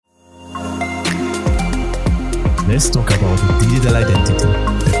Let's talk about digital identity,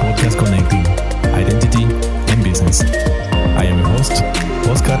 the podcast connecting identity and business. I am your host,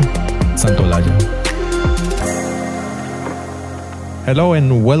 Oscar Santolaya. Hello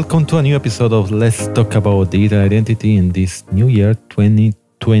and welcome to a new episode of Let's Talk About Digital Identity in this new year,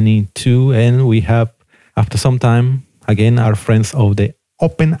 2022. And we have, after some time, again, our friends of the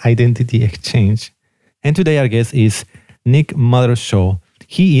Open Identity Exchange. And today our guest is Nick Mothershaw.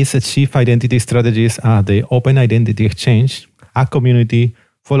 He is a Chief Identity Strategist at the Open Identity Exchange, a community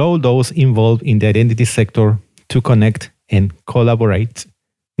for all those involved in the identity sector to connect and collaborate.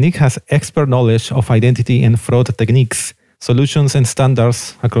 Nick has expert knowledge of identity and fraud techniques, solutions and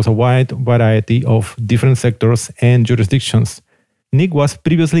standards across a wide variety of different sectors and jurisdictions. Nick was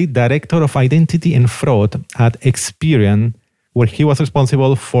previously Director of Identity and Fraud at Experian, where he was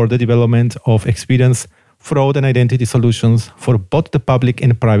responsible for the development of Experian's fraud and identity solutions for both the public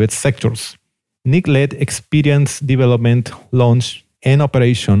and private sectors. Nick led Experian's development, launch, and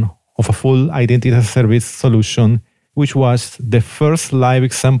operation of a full identity as a service solution, which was the first live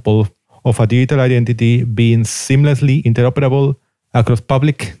example of a digital identity being seamlessly interoperable across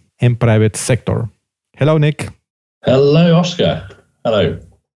public and private sector. Hello, Nick. Hello, Oscar. Hello.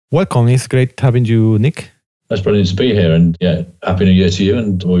 Welcome. It's great having you, Nick. It's brilliant to be here, and Happy New Year to you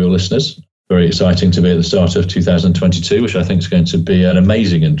and all your listeners. Very exciting to be at the start of 2022, which I think is going to be an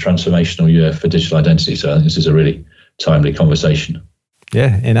amazing and transformational year for digital identity. So I think this is a really timely conversation.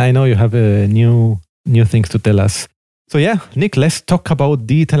 Yeah, and I know you have new things to tell us. So Nick, let's talk about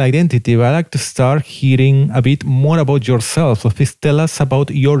digital identity. I'd like to start hearing a bit more about yourself. So please tell us about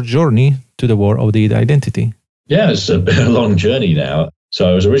your journey to the world of digital identity. Yeah, it's been a long journey now. So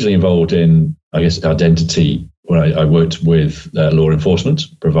I was originally involved in, identity when I worked with law enforcement,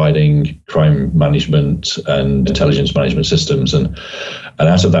 providing crime management and intelligence management systems. And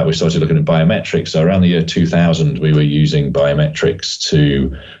out of that, we started looking at biometrics. So around the year 2000, we were using biometrics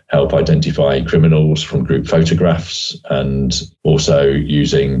to help identify criminals from group photographs, and also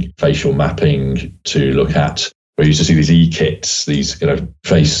using facial mapping to look at. We used to see these e-kits, these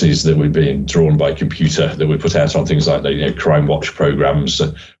faces that were being drawn by computer that we put out on things like the crime watch programs.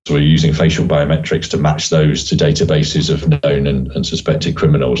 So we're using facial biometrics to match those to databases of known and suspected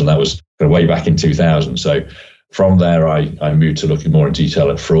criminals. And that was way back in 2000. So from there, I moved to looking more in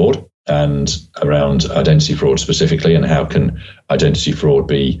detail at fraud and around identity fraud specifically, and how can identity fraud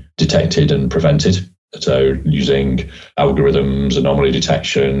be detected and prevented. So using algorithms, anomaly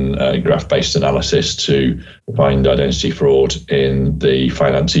detection, graph-based analysis to find identity fraud in the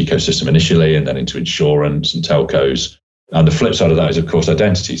finance ecosystem initially, and then into insurance and telcos. And the flip side of that is, of course,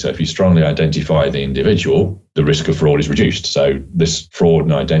 identity. So if you strongly identify the individual, the risk of fraud is reduced. So this fraud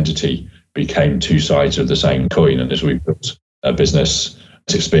and identity became two sides of the same coin. And as we built a business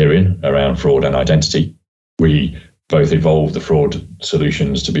at Experian around fraud and identity, we both evolved the fraud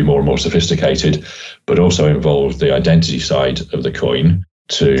solutions to be more and more sophisticated, but also involved the identity side of the coin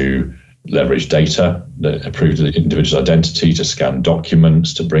to leverage data that approved the individual's identity, to scan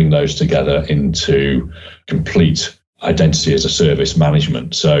documents, to bring those together into complete identity as a service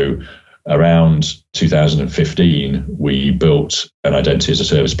management. So around 2015, we built an identity as a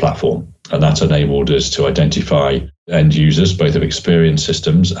service platform, and that enabled us to identify end users, both of Experian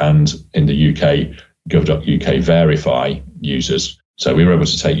systems and in the UK, gov.uk verify users. So we were able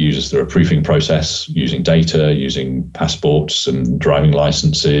to take users through a proofing process using data, using passports and driving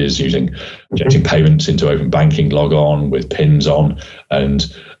licenses, injecting payments into open banking log on with PINs on.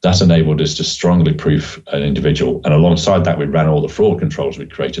 And that enabled us to strongly proof an individual. And alongside that, we ran all the fraud controls we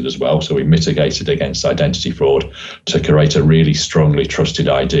created as well. So we mitigated against identity fraud to create a really strongly trusted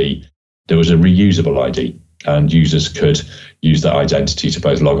ID. There was a reusable ID, and users could use that identity to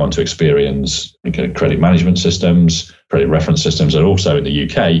both log on to Experian's credit management systems, credit reference systems, and also in the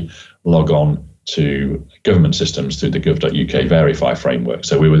UK, log on to government systems through the gov.uk verify framework.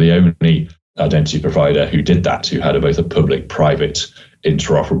 So we were the only identity provider who did that, who had both a public-private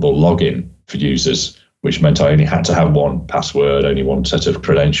interoperable login for users, which meant I only had to have one password, only one set of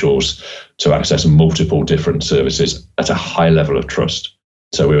credentials to access multiple different services at a high level of trust.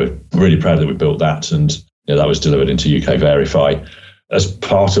 So we were really proud that we built that, and that was delivered into UK Verify. As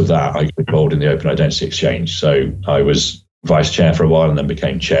part of that, I got involved in the Open Identity Exchange. So I was vice chair for a while and then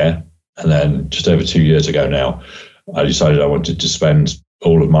became chair. And then just over 2 years ago now, I decided I wanted to spend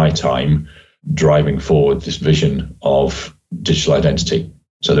all of my time driving forward this vision of digital identity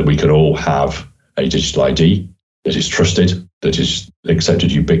so that we could all have a digital ID that is trusted, that is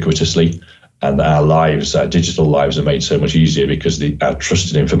accepted ubiquitously, and our lives, our digital lives, are made so much easier because our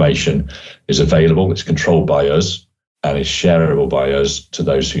trusted information is available, it's controlled by us, and is shareable by us to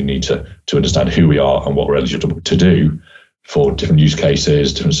those who need to understand who we are and what we're eligible to do for different use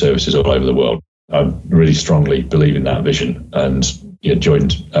cases, different services all over the world. I really strongly believe in that vision, and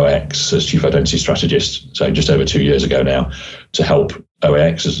joined OAX as Chief Identity Strategist, so just over 2 years ago now, to help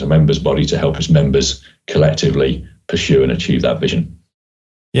OAX as a members body to help its members collectively pursue and achieve that vision.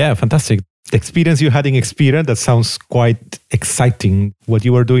 Yeah, fantastic. The experience you had in Experian, that sounds quite exciting, what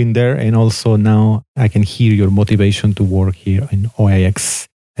you were doing there. And also now I can hear your motivation to work here in OAX.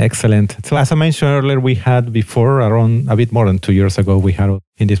 Excellent. So as I mentioned earlier, we had before, around a bit more than 2 years ago, we had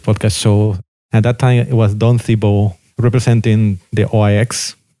in this podcast show. At that time, it was Don Thibault representing the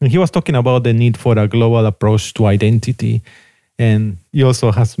OAX. And he was talking about the need for a global approach to identity. And he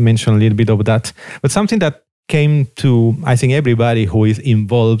also has mentioned a little bit of that. But something that came to, I think, everybody who is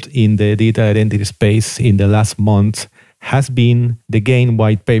involved in the digital identity space in the last month has been the GAIN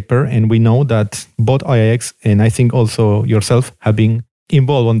white paper. And we know that both OAX and I think also yourself have been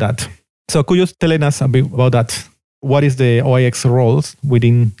involved on that. So could you tell us a bit about that? What is the OAX roles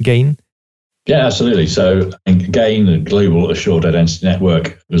within GAIN? Yeah, absolutely. So GAIN, the Global Assured Identity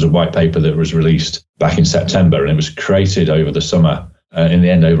Network, was a white paper that was released back in September, and it was created over the summer. In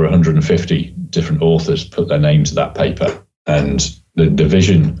the end, over 150 different authors put their name to that paper. And the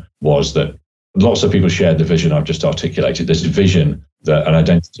vision was that lots of people shared the vision I've just articulated, this vision that an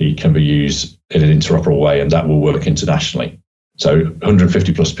identity can be used in an interoperable way and that will work internationally. So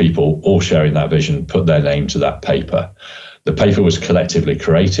 150 plus people all sharing that vision put their name to that paper. The paper was collectively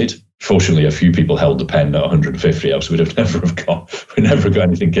created. Fortunately, a few people held the pen, not 150, else we'd never got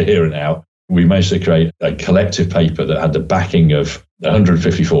anything coherent out. We managed to create a collective paper that had the backing of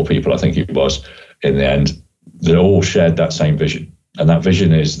 154 people, I think it was, in the end, that all shared that same vision. And that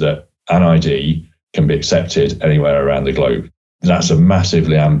vision is that an ID can be accepted anywhere around the globe. That's a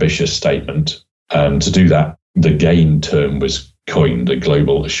massively ambitious statement. And to do that, the GAIN term was coined, the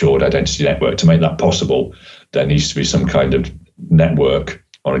Global Assured Identity Network. To make that possible, there needs to be some kind of network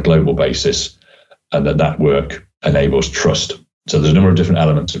on a global basis, and that work enables trust. So there's a number of different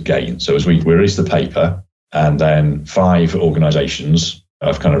elements of GAIN. So as we released the paper, and then 5 organizations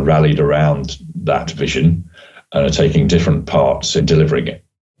have kind of rallied around that vision and are taking different parts in delivering it.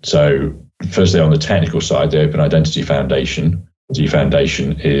 So firstly, on the technical side, the Open Identity Foundation, the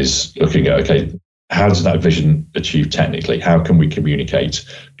foundation is looking at, okay, how does that vision achieve technically? How can we communicate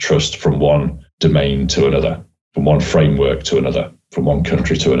trust from one domain to another, from one framework to another, from one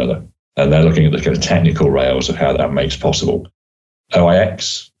country to another? And they're looking at the kind of technical rails of how that makes possible.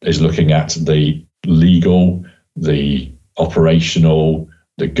 OAX is looking at the legal, the operational,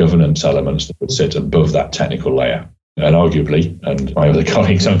 the governance elements that would sit above that technical layer. And arguably, and my other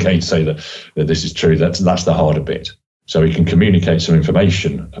colleagues are going to say that this is true, that's the harder bit. So we can communicate some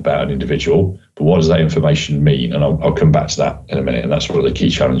information about an individual, but what does that information mean? And I'll come back to that in a minute. And that's one of the key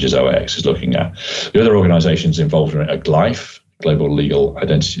challenges OAX is looking at. The other organizations involved in it are GLIFE, Global Legal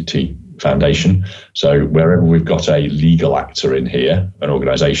Identity Foundation. So wherever we've got a legal actor in here, an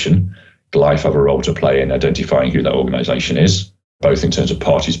organization, GLIFE have a role to play in identifying who that organization is, both in terms of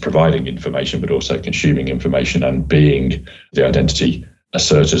parties providing information, but also consuming information and being the identity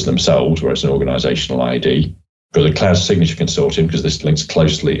asserters themselves, where it's an organizational ID. Got the Cloud Signature Consortium, because this links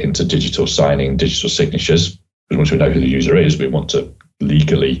closely into digital signing, digital signatures. Because once we know who the user is, we want to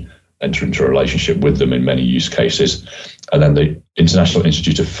legally enter into a relationship with them in many use cases. And then the International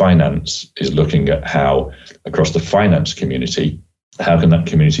Institute of Finance is looking at how, across the finance community, how can that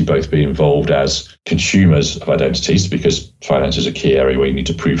community both be involved as consumers of identities, because finance is a key area where you need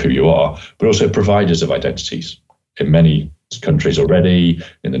to prove who you are, but also providers of identities. In many countries already,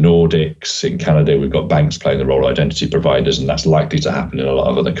 in the Nordics, in Canada, we've got banks playing the role of identity providers, and that's likely to happen in a lot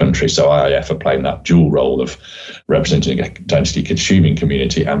of other countries. So IIF are playing that dual role of representing a identity consuming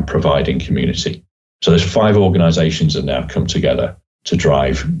community and providing community. So there's 5 organizations that now come together to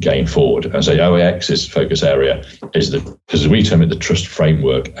drive GAIN forward. And so OAX's focus area is as we term it, the trust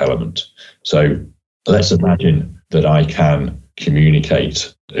framework element. So let's imagine that I can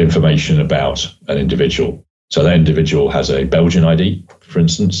communicate information about an individual. So that individual has a Belgian ID, for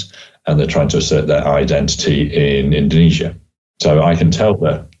instance, and they're trying to assert their identity in Indonesia. So I can tell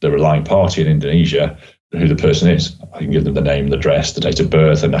the relying party in Indonesia who the person is. I can give them the name, the address, the date of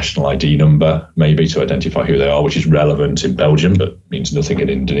birth, a national ID number, maybe to identify who they are, which is relevant in Belgium, but means nothing in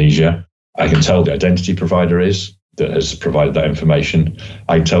Indonesia. I can tell the identity provider is that has provided that information.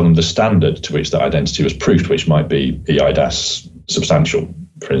 I can tell them the standard to which that identity was proofed, which might be eIDAS substantial,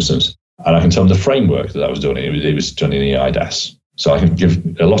 for instance. And I can tell them the framework that was done in. It was done in eIDAS. So I can give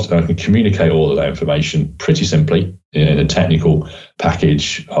I can communicate all of that information pretty simply in a technical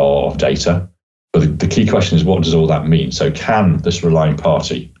package of data. But the key question is, what does all that mean? So can this relying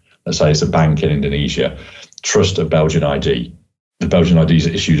party, let's say it's a bank in Indonesia, trust a Belgian ID? The Belgian ID is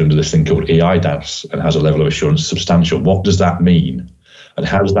issued under this thing called eIDAS and has a level of assurance substantial. What does that mean? And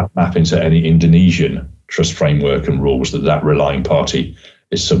how does that map into any Indonesian trust framework and rules that relying party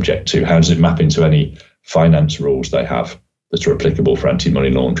is subject to? How does it map into any finance rules they have that are applicable for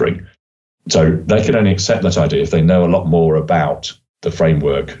anti-money laundering? So they can only accept that idea if they know a lot more about the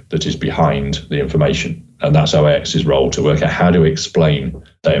framework that is behind the information. And that's OAX's role, to work out how do we explain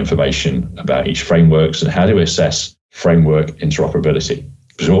that information about each frameworks and how do we assess framework interoperability.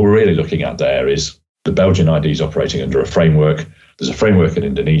 Because what we're really looking at there is the Belgian ID is operating under a framework. There's a framework in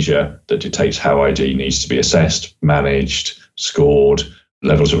Indonesia that dictates how ID needs to be assessed, managed, scored,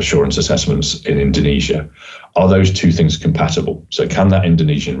 levels of assurance assessments in Indonesia. Are those two things compatible? So can that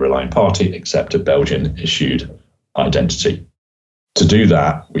Indonesian relying party accept a Belgian issued identity? To do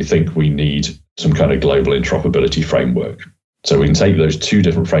that, we think we need some kind of global interoperability framework. So we can take those two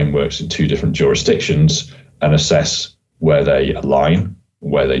different frameworks in two different jurisdictions and assess where they align,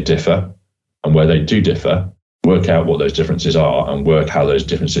 where they differ, and where they do differ, work out what those differences are and work how those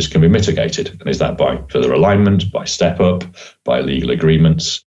differences can be mitigated. And is that by further alignment, by step up, by legal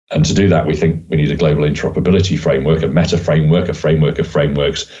agreements? And to do that, we think we need a global interoperability framework, a meta framework, a framework of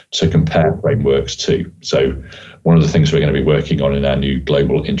frameworks to compare frameworks to. So one of the things we're going to be working on in our new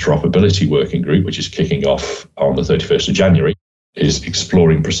global interoperability working group, which is kicking off on the 31st of January, is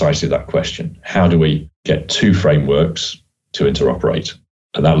exploring precisely that question. How do we get two frameworks to interoperate?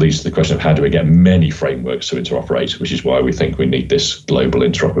 And that leads to the question of how do we get many frameworks to interoperate, which is why we think we need this global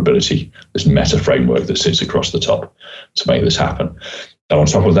interoperability, this meta framework that sits across the top to make this happen. And on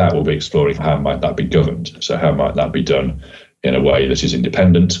top of that, we'll be exploring how might that be governed. So how might that be done in a way that is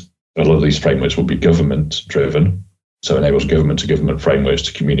independent? A lot of these frameworks will be government driven. So it enables government to government frameworks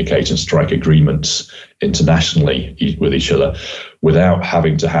to communicate and strike agreements internationally with each other without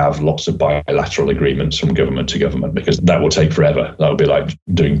having to have lots of bilateral agreements from government to government, because that will take forever. That would be like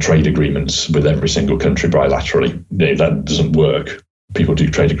doing trade agreements with every single country bilaterally. That doesn't work. People do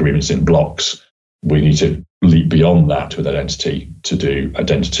trade agreements in blocks. We need to leap beyond that with identity to do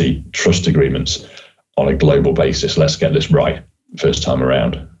identity trust agreements on a global basis. Let's get this right first time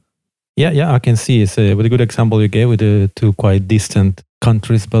around. Yeah, I can see. It's a very good example you gave with the two quite distant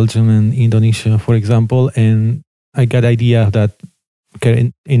countries, Belgium and Indonesia, for example. And I got the idea that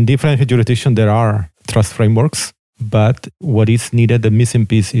in different jurisdictions there are trust frameworks, but what is needed, the missing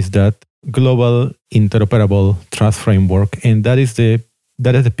piece, is that global interoperable trust framework. And that is the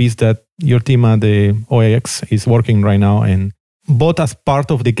piece that your team at the OAX is working right now, and both as part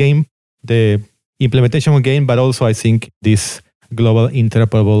of the game, the implementation of the game, but also I think this global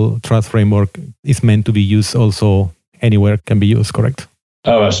interoperable trust framework is meant to be used also anywhere can be used, correct?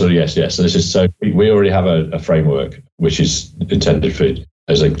 Oh, absolutely, yes. So we already have a framework which is intended for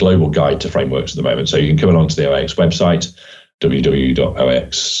as a global guide to frameworks at the moment. So you can come along to the OAX website,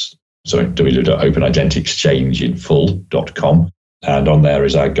 www.openidentityexchangeinfull.com. And on there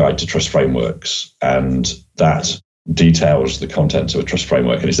is our guide to trust frameworks. And that details the contents of a trust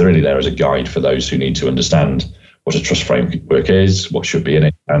framework. And it's really there as a guide for those who need to understand what a trust framework is, what should be in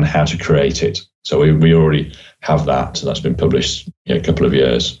it, and how to create it. So we already have that. So that's been published a couple of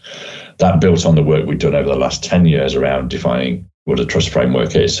years. That built on the work we've done over the last 10 years around defining what a trust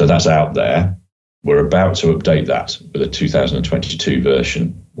framework is. So that's out there. We're about to update that with a 2022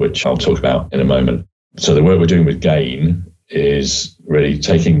 version, which I'll talk about in a moment. So the work we're doing with GAIN is really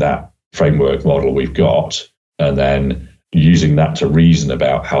taking that framework model we've got and then using that to reason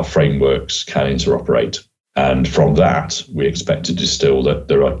about how frameworks can interoperate. And from that, we expect to distill that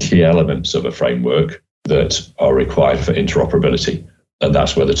there are key elements of a framework that are required for interoperability. And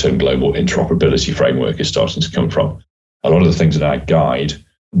that's where the term global interoperability framework is starting to come from. A lot of the things in our guide,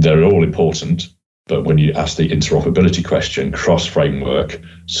 they're all important, but when you ask the interoperability question, cross-framework,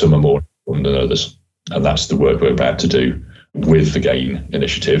 some are more important than others. And that's the work we're about to do with the GAIN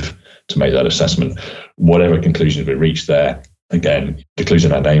initiative to make that assessment. Whatever conclusions we reach there, again, the clues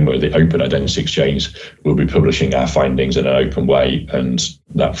in our name are the Open Identity Exchange. We'll be publishing our findings in an open way, and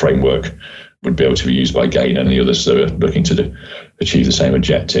that framework would be able to be used by GAIN and the others that are looking to achieve the same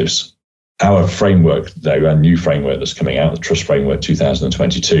objectives. Our framework, though, our new framework that's coming out, the Trust Framework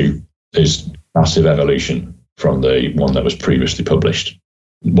 2022, is massive evolution from the one that was previously published.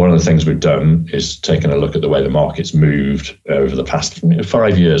 One of the things we've done is taken a look at the way the market's moved over the past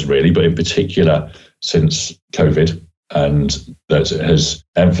 5 years, really, but in particular since COVID. And that has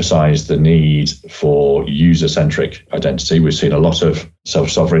emphasized the need for user-centric identity. We've seen a lot of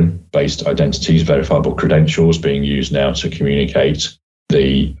self-sovereign based identities, verifiable credentials being used now to communicate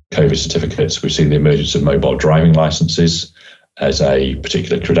the COVID certificates. We've seen the emergence of mobile driving licenses as a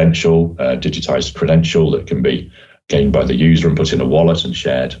particular credential, a digitized credential that can be gained by the user and put in a wallet and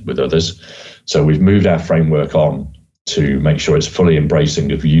shared with others. So we've moved our framework on to make sure it's fully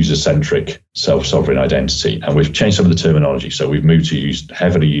embracing of user-centric self-sovereign identity. And we've changed some of the terminology. So we've moved to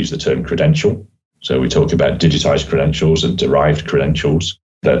heavily use the term credential. So we talk about digitized credentials and derived credentials,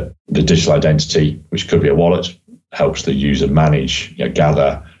 that the digital identity, which could be a wallet, helps the user manage,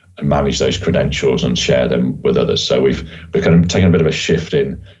 gather and manage those credentials and share them with others. So we're kind of taking a bit of a shift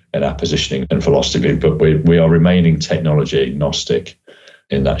in our positioning and philosophy, but we are remaining technology agnostic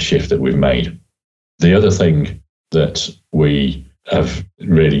in that shift that we've made. The other thing that we have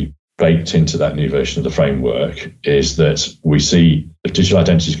really baked into that new version of the framework is that we see if digital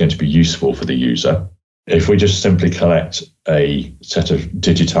identity is going to be useful for the user, if we just simply collect a set of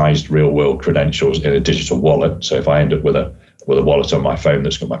digitized real-world credentials in a digital wallet, so if I end up with a wallet on my phone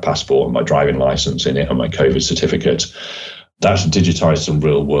that's got my passport and my driving license in it and my COVID certificate, that's digitized some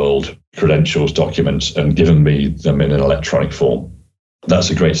real-world credentials, documents, and given me them in an electronic form.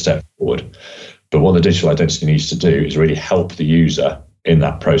 That's a great step forward. But what the digital identity needs to do is really help the user in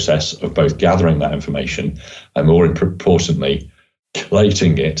that process of both gathering that information and, more importantly,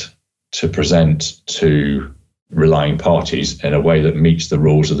 collating it to present to relying parties in a way that meets the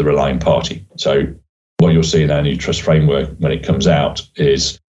rules of the relying party. So what you'll see in our new trust framework when it comes out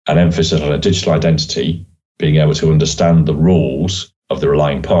is an emphasis on a digital identity being able to understand the rules of the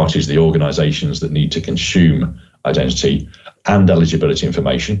relying parties, the organizations that need to consume identity and eligibility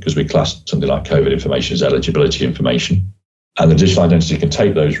information, because we class something like COVID information as eligibility information. And the digital identity can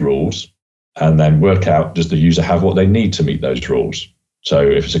take those rules and then work out, does the user have what they need to meet those rules? So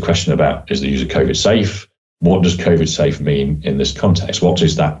if it's a question about, is the user COVID safe? What does COVID safe mean in this context? What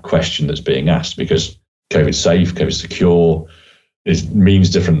is that question that's being asked? Because COVID safe, COVID secure, it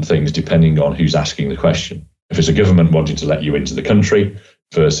means different things depending on who's asking the question. If it's a government wanting to let you into the country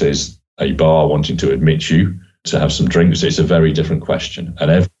versus a bar wanting to admit you to have some drinks, it's a very different question,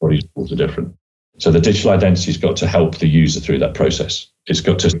 and everybody's rules are different. So the digital identity's got to help the user through that process. It's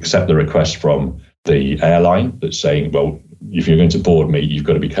got to accept the request from the airline that's saying, well, if you're going to board me, you've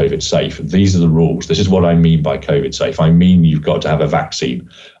got to be COVID safe. These are the rules. This is what I mean by COVID safe. I mean, you've got to have a vaccine,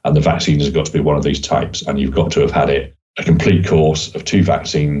 and the vaccine has got to be one of these types, and you've got to have had it a complete course of 2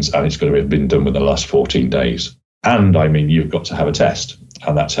 vaccines, and it's got to have been done within the last 14 days. And I mean, you've got to have a test,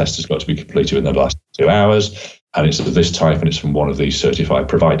 and that test has got to be completed within the last 2 hours, and it's of this type, and it's from one of these certified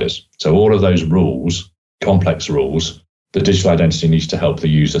providers. So all of those rules, complex rules, the digital identity needs to help the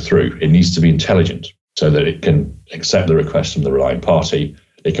user through. It needs to be intelligent so that it can accept the request from the relying party.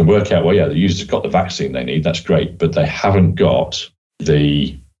 It can work out, well, yeah, the user's got the vaccine they need, that's great, but they haven't got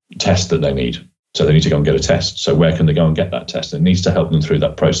the test that they need. So they need to go and get a test. So where can they go and get that test? It needs to help them through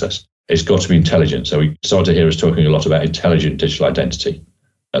that process. It's got to be intelligent. So we started to hear us talking a lot about intelligent digital identity,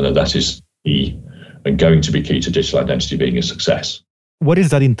 and that is key and going to be key to digital identity being a success. What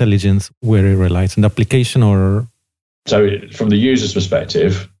is that intelligence where it relies on the application or? So from the user's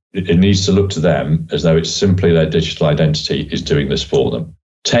perspective, it needs to look to them as though it's simply their digital identity is doing this for them.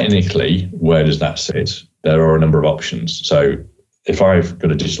 Technically, where does that sit? There are a number of options. So if I've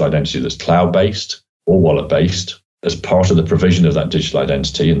got a digital identity that's cloud-based or wallet-based, as part of the provision of that digital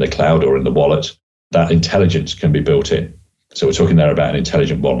identity in the cloud or in the wallet, that intelligence can be built in. So we're talking there about an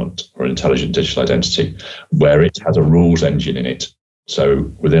intelligent wallet or an intelligent digital identity where it has a rules engine in it.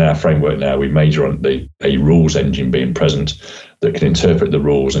 So within our framework now, we major on a rules engine being present that can interpret the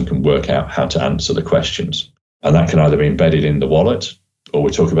rules and can work out how to answer the questions. And that can either be embedded in the wallet, or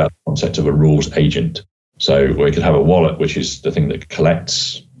we talk about the concept of a rules agent. So we could have a wallet, which is the thing that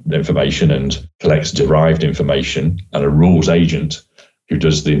collects information and collects derived information, and a rules agent who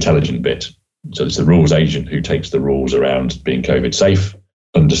does the intelligent bit. So it's the rules agent who takes the rules around being COVID safe,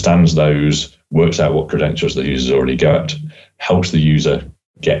 understands those, works out what credentials the user's already got, helps the user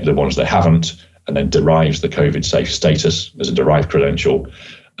get the ones they haven't, and then derives the COVID safe status as a derived credential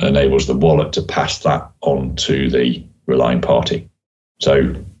and enables the wallet to pass that on to the relying party.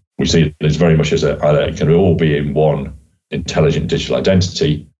 So we see it as very much as either it can all be in one intelligent digital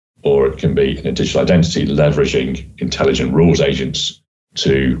identity, or it can be in a digital identity leveraging intelligent rules agents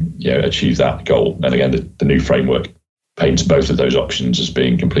to achieve that goal. And again, the new framework paints both of those options as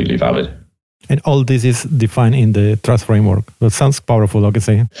being completely valid. And all this is defined in the trust framework. That sounds powerful, I can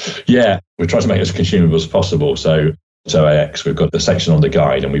say. Yeah, we try to make it as consumable as possible. So AX, we've got the section on the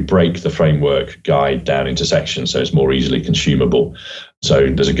guide, and we break the framework guide down into sections so it's more easily consumable. So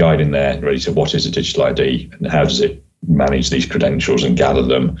there's a guide in there related to what is a digital ID and how does it manage these credentials and gather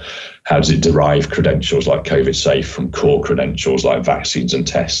them? How does it derive credentials like COVID safe from core credentials like vaccines and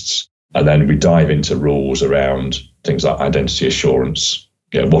tests? And then we dive into rules around things like identity assurance.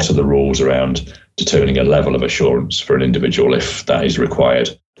 What are the rules around determining a level of assurance for an individual if that is required?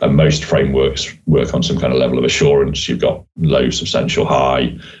 And most frameworks work on some kind of level of assurance. You've got low, substantial,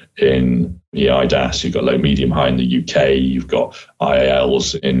 high in EIDAS. You've got low, medium, high in the UK. You've got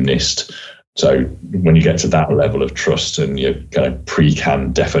IALs in NIST. So when you get to that level of trust and your kind of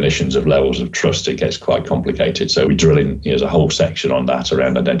pre-canned definitions of levels of trust, it gets quite complicated. So we drill in, there's a whole section on that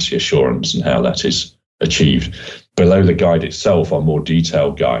around identity assurance and how that is achieved. Below the guide itself are more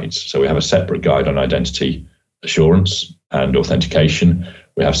detailed guides. So we have a separate guide on identity assurance and authentication.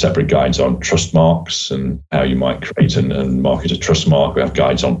 We have separate guides on trust marks and how you might create and market a trust mark. We have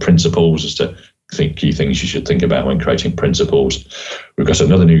guides on principles as to key things you should think about when creating principles. We've got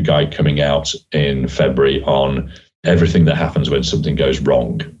another new guide coming out in February on everything that happens when something goes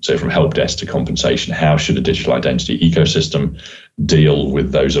wrong. So from help desk to compensation, how should a digital identity ecosystem deal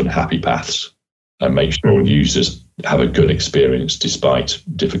with those unhappy paths and make sure users have a good experience despite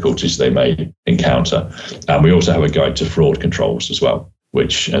difficulties they may encounter. And we also have a guide to fraud controls as well,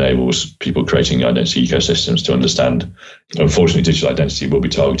 which enables people creating identity ecosystems to understand. Unfortunately, digital identity will be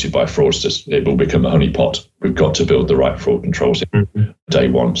targeted by fraudsters. It will become a honeypot. We've got to build the right fraud controls in day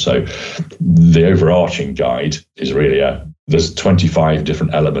one. So the overarching guide is really there's 25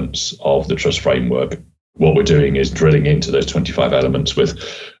 different elements of the trust framework. What we're doing is drilling into those 25 elements with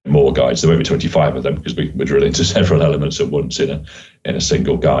more guides. There won't be 25 of them because we're drilling into several elements at once in a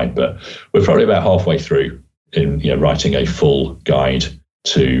single guide. But we're probably about halfway through in writing a full guide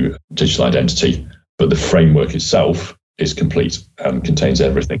to digital identity, but the framework itself is complete and contains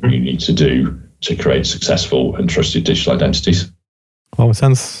everything you need to do to create successful and trusted digital identities. Well,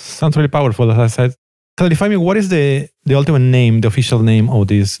 sounds really powerful. As I said, clarify me, what is the ultimate name, the official name of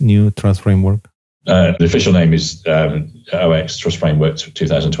this new trust framework? The official name is OX Trust Framework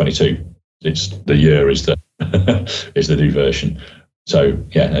 2022. It's the year is the is the new version. So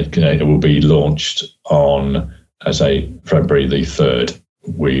it will be launched on, February the 3rd.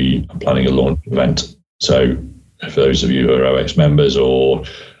 We are planning a launch event. So for those of you who are OX members, or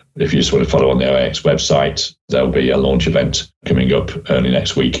if you just want to follow on the OX website, there'll be a launch event coming up early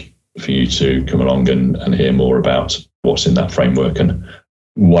next week for you to come along and hear more about what's in that framework and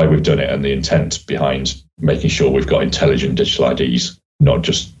why we've done it and the intent behind making sure we've got intelligent digital IDs, not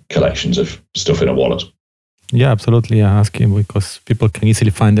just collections of stuff in a wallet. Yeah, absolutely. Yeah, asking because people can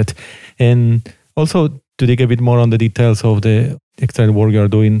easily find it. And also to dig a bit more on the details of the exciting work you are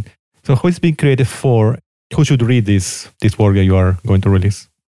doing. So who is being created for? Who should read this work that you are going to release?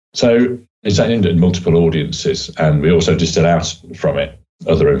 So it's aimed at multiple audiences, and we also distill out from it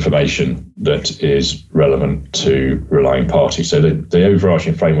other information that is relevant to relying parties. So the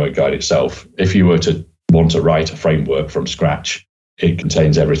overarching framework guide itself, if you were to want to write a framework from scratch, it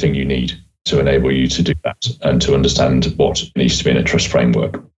contains everything you need to enable you to do that and to understand what needs to be in a trust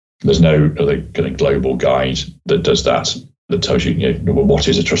framework. There's no other kind of global guide that does that tells you, what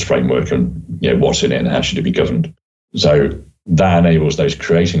is a trust framework and what's in it and how should it be governed. So that enables those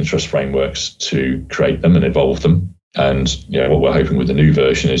creating trust frameworks to create them and evolve them. And what we're hoping with the new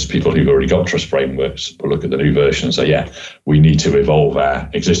version is people who've already got trust frameworks will look at the new version and say, we need to evolve our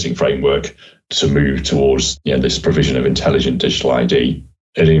existing framework to move towards this provision of intelligent digital ID.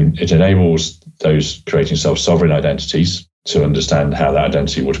 It enables those creating self-sovereign identities to understand how that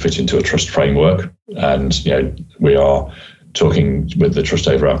identity would fit into a trust framework. And we are talking with the Trust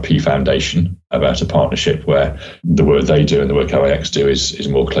Over IP Foundation about a partnership where the work they do and the work OIX do is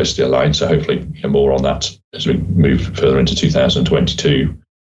more closely aligned. So hopefully more on that as we move further into 2022.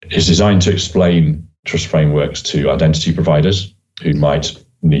 It's designed to explain trust frameworks to identity providers who might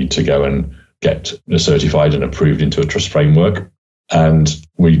need to go and get certified and approved into a trust framework. And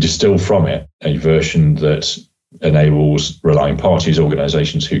we distill from it a version that enables relying parties,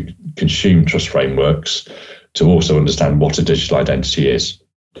 organizations who consume trust frameworks to also understand what a digital identity is.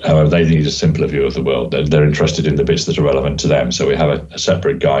 However, they need a simpler view of the world. They're interested in the bits that are relevant to them. So we have a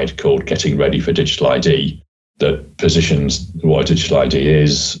separate guide called Getting Ready for Digital ID that positions what a digital ID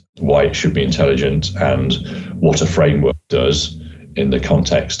is, why it should be intelligent, and what a framework does in the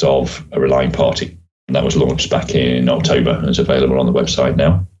context of a relying party. And that was launched back in October and is available on the website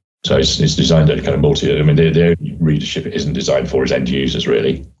now. So it's designed at kind of the only readership it isn't designed for is end users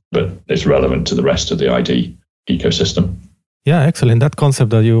really, but it's relevant to the rest of the ID ecosystem. Yeah, excellent. That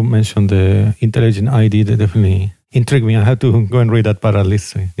concept that you mentioned, the intelligent ID, that definitely intrigued me. I had to go and read that part at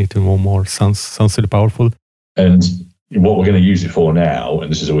least. I need to know more. Sounds really powerful. And what we're going to use it for now,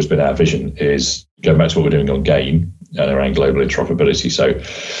 and this has always been our vision, is going back to what we're doing on GAIN, and around global interoperability. So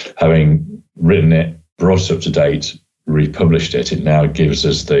having written it, brought it up to date, republished it, it now gives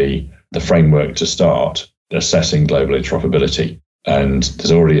us the framework to start assessing global interoperability. And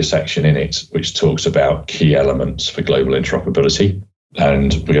there's already a section in it which talks about key elements for global interoperability.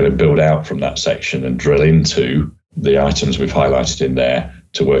 And we're going to build out from that section and drill into the items we've highlighted in there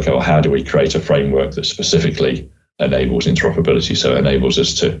to work out how do we create a framework that specifically enables interoperability. So it enables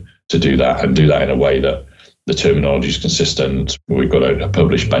us to do that and do that in a way that the terminology is consistent. We've got a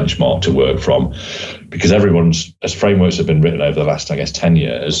published benchmark to work from, because as frameworks have been written over the last, 10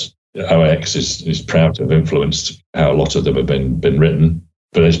 years, OAX is proud to have influenced how a lot of them have been written,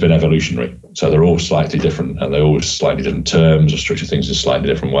 but it's been evolutionary. So they're all slightly different, and they're all slightly different terms or structure things in slightly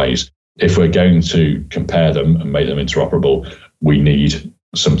different ways. If we're going to compare them and make them interoperable, we need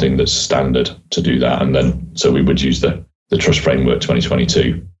something that's standard to do that. And then, so we would use the Trust Framework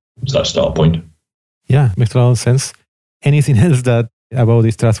 2022 as that start point. Yeah, makes a lot of sense. Anything else about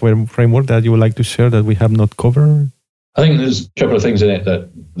this Trust Framework that you would like to share that we have not covered? I think there's a couple of things in it that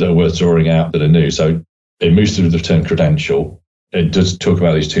are worth drawing out that are new. So it moves through the term credential. It does talk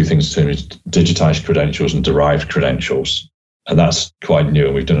about these two things, digitized credentials and derived credentials. And that's quite new.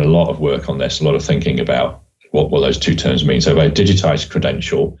 And we've done a lot of work on this, a lot of thinking about what those two terms mean. So by digitized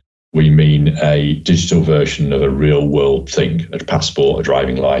credential, we mean a digital version of a real world thing, a passport, a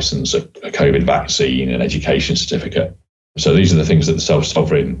driving license, a COVID vaccine, an education certificate. So these are the things that the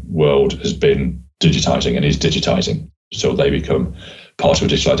self-sovereign world has been digitizing and is digitizing. So they become part of a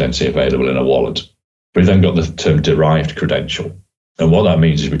digital identity available in a wallet. We've then got the term derived credential. And what that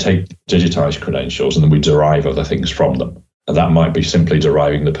means is we take digitized credentials and then we derive other things from them. And that might be simply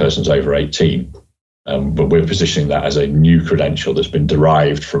deriving the person's over 18. But we're positioning that as a new credential that's been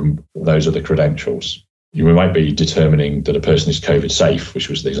derived from those other credentials. We might be determining that a person is COVID safe, which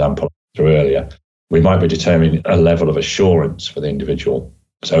was the example through earlier. We might be determining a level of assurance for the individual.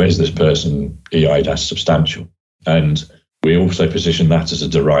 So is this person EIDAS substantial? And we also position that as a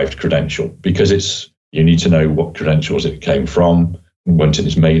derived credential because you need to know what credentials it came from, when it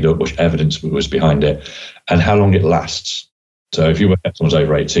is made up, what evidence was behind it, and how long it lasts. So if you work out someone's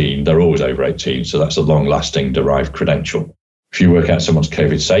over 18, they're always over 18. So that's a long-lasting derived credential. If you work out someone's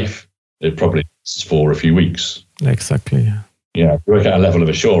COVID safe, it probably lasts for a few weeks. Exactly. Yeah. If you work out a level of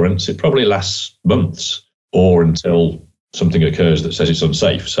assurance, it probably lasts months or until something occurs that says it's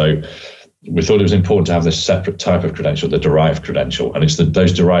unsafe. So we thought it was important to have this separate type of credential, the derived credential. And it's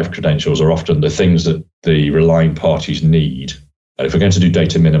those derived credentials are often the things that the relying parties need. And if we're going to do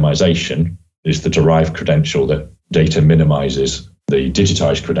data minimization, it's the derived credential that data minimizes the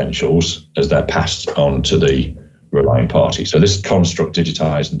digitized credentials as they're passed on to the relying party. So this construct,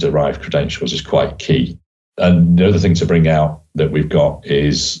 digitized and derived credentials, is quite key. And the other thing to bring out that we've got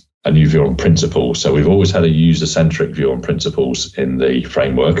is a new view on principles. So we've always had a user-centric view on principles in the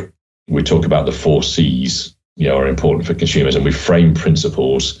framework. We talk about the 4 C's, are important for consumers, and we frame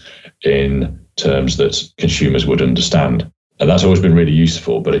principles in terms that consumers would understand. And that's always been really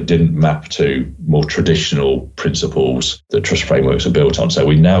useful, but it didn't map to more traditional principles that trust frameworks are built on. So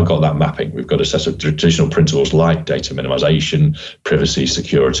we've now got that mapping. We've got a set of traditional principles like data minimization, privacy,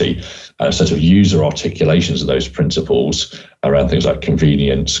 security, and a set of user articulations of those principles around things like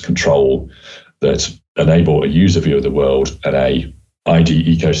convenience, control, that enable a user view of the world and a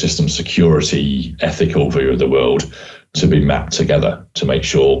ID ecosystem security, ethical view of the world to be mapped together to make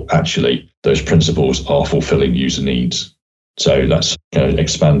sure actually those principles are fulfilling user needs. So that's an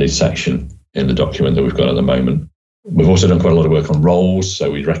expanded section in the document that we've got at the moment. We've also done quite a lot of work on roles. So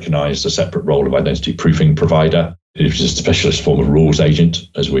we recognised a separate role of identity proofing provider, which is a specialist form of rules agent,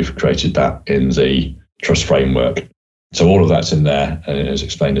 as we've created that in the trust framework. So all of that's in there and it is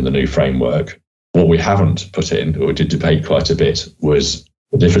explained in the new framework. What we haven't put in, or we did debate quite a bit, was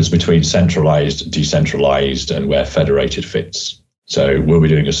the difference between centralised, decentralised, and where federated fits. So we'll be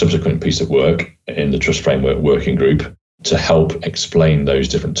doing a subsequent piece of work in the trust framework working group to help explain those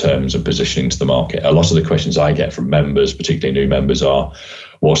different terms and positioning to the market. A lot of the questions I get from members, particularly new members, are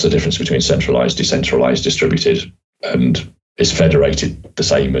what's the difference between centralized, decentralized, distributed, and is federated the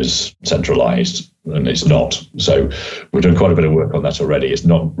same as centralized? And it's not. So we've done quite a bit of work on that already. It's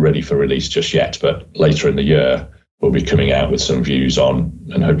not ready for release just yet, but later in the year, we'll be coming out with some views on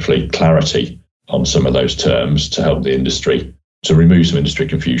and hopefully clarity on some of those terms to help the industry, to remove some industry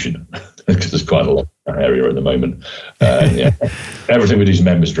confusion, because there's quite a lot in that area at the moment. Everything we do is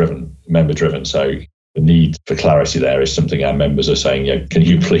member driven. So the need for clarity there is something our members are saying, can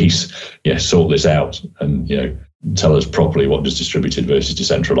you please sort this out and tell us properly what does distributed versus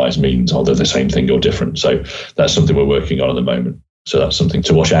decentralized means, are they the same thing or different? So that's something we're working on at the moment. So that's something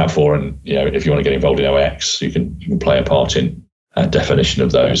to watch out for. And if you want to get involved in OIX, you can play a part in definition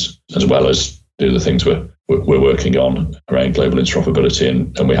of those, as well as do the things we're working on around global interoperability.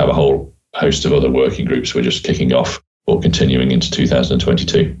 And we have a whole host of other working groups we're just kicking off or continuing into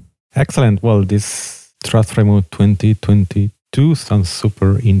 2022. Excellent. Well, this Trust Framework 2022 sounds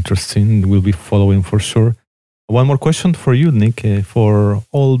super interesting. We'll be following for sure. One more question for you, Nick. For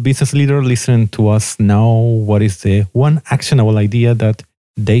all business leaders listening to us now, what is the one actionable idea that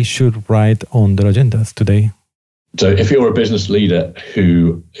they should write on their agendas today? So if you're a business leader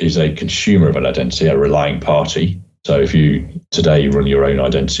who is a consumer of an identity, a relying party, so if you today run your own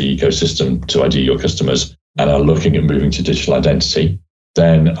identity ecosystem to ID your customers and are looking at moving to digital identity,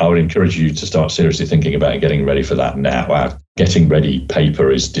 then I would encourage you to start seriously thinking about getting ready for that now. Our Getting Ready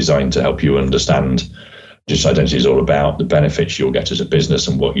paper is designed to help you understand digital identity is all about, the benefits you'll get as a business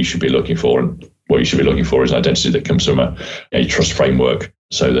and what you should be looking for. And what you should be looking for is an identity that comes from a trust framework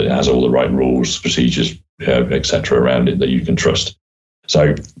so that it has all the right rules, procedures, etc. around it that you can trust.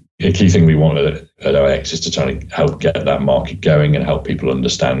 So the key thing we want at OIX is to try to help get that market going and help people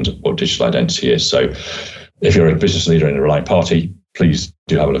understand what digital identity is. So if you're a business leader in a relying party, please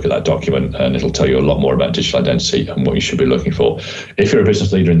do have a look at that document and it'll tell you a lot more about digital identity and what you should be looking for. If you're a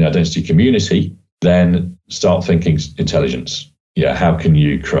business leader in the identity community, then start thinking intelligence. How can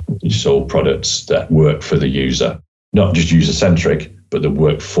you create digital products that work for the user? Not just user-centric, but that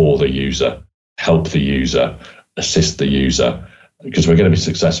work for the user, help the user, assist the user. Because we're going to be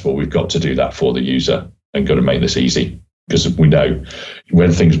successful, we've got to do that for the user and got to make this easy. Because we know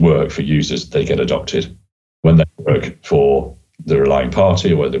when things work for users, they get adopted. When they work for the relying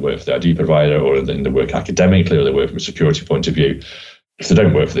party, or whether they work for the ID provider, or then they work academically, or they work from a security point of view, if they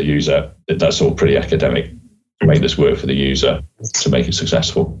don't work for the user, that's all pretty academic. Make this work for the user to make it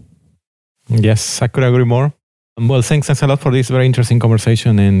successful. Yes, I could agree more. Well, thanks a lot for this very interesting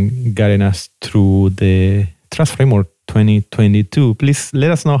conversation and guiding us through the Trust Framework 2022. Please let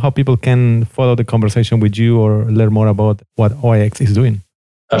us know how people can follow the conversation with you or learn more about what OIX is doing.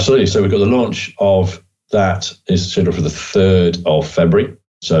 Absolutely. So we've got the launch of that is scheduled for the 3rd of February.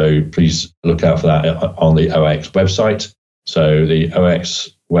 So please look out for that on the OIX website. So the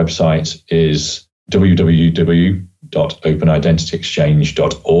OIX website is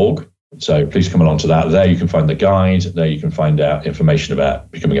www.openidentityexchange.org. So please come along to that. There you can find the guide. There you can find out information about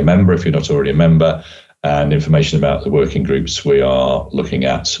becoming a member if you're not already a member, and information about the working groups we are looking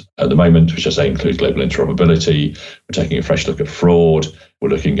at the moment, which I say includes global interoperability. We're taking a fresh look at fraud. We're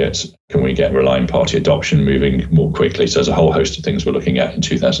looking at, can we get relying party adoption moving more quickly? So there's a whole host of things we're looking at in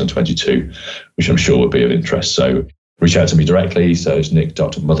 2022, which I'm sure will be of interest. So reach out to me directly. So it's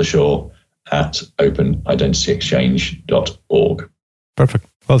nick.mothershaw@openidentityexchange.org. Perfect.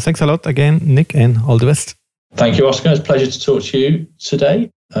 Well, thanks a lot again, Nick, and all the best. Thank you, Oscar. It's a pleasure to talk to you today.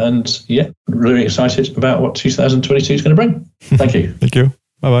 And really excited about what 2022 is going to bring. Thank you. Thank you.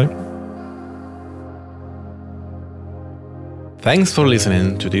 Bye-bye. Thanks for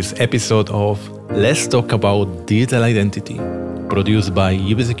listening to this episode of Let's Talk About Digital Identity, produced by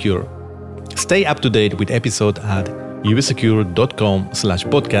UBSecure. Stay up to date with episodes at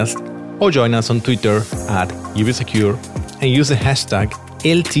ubsecure.com/podcast or join us on Twitter @ubsecure and use the hashtag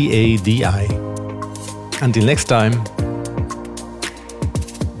LTADI. Until next time,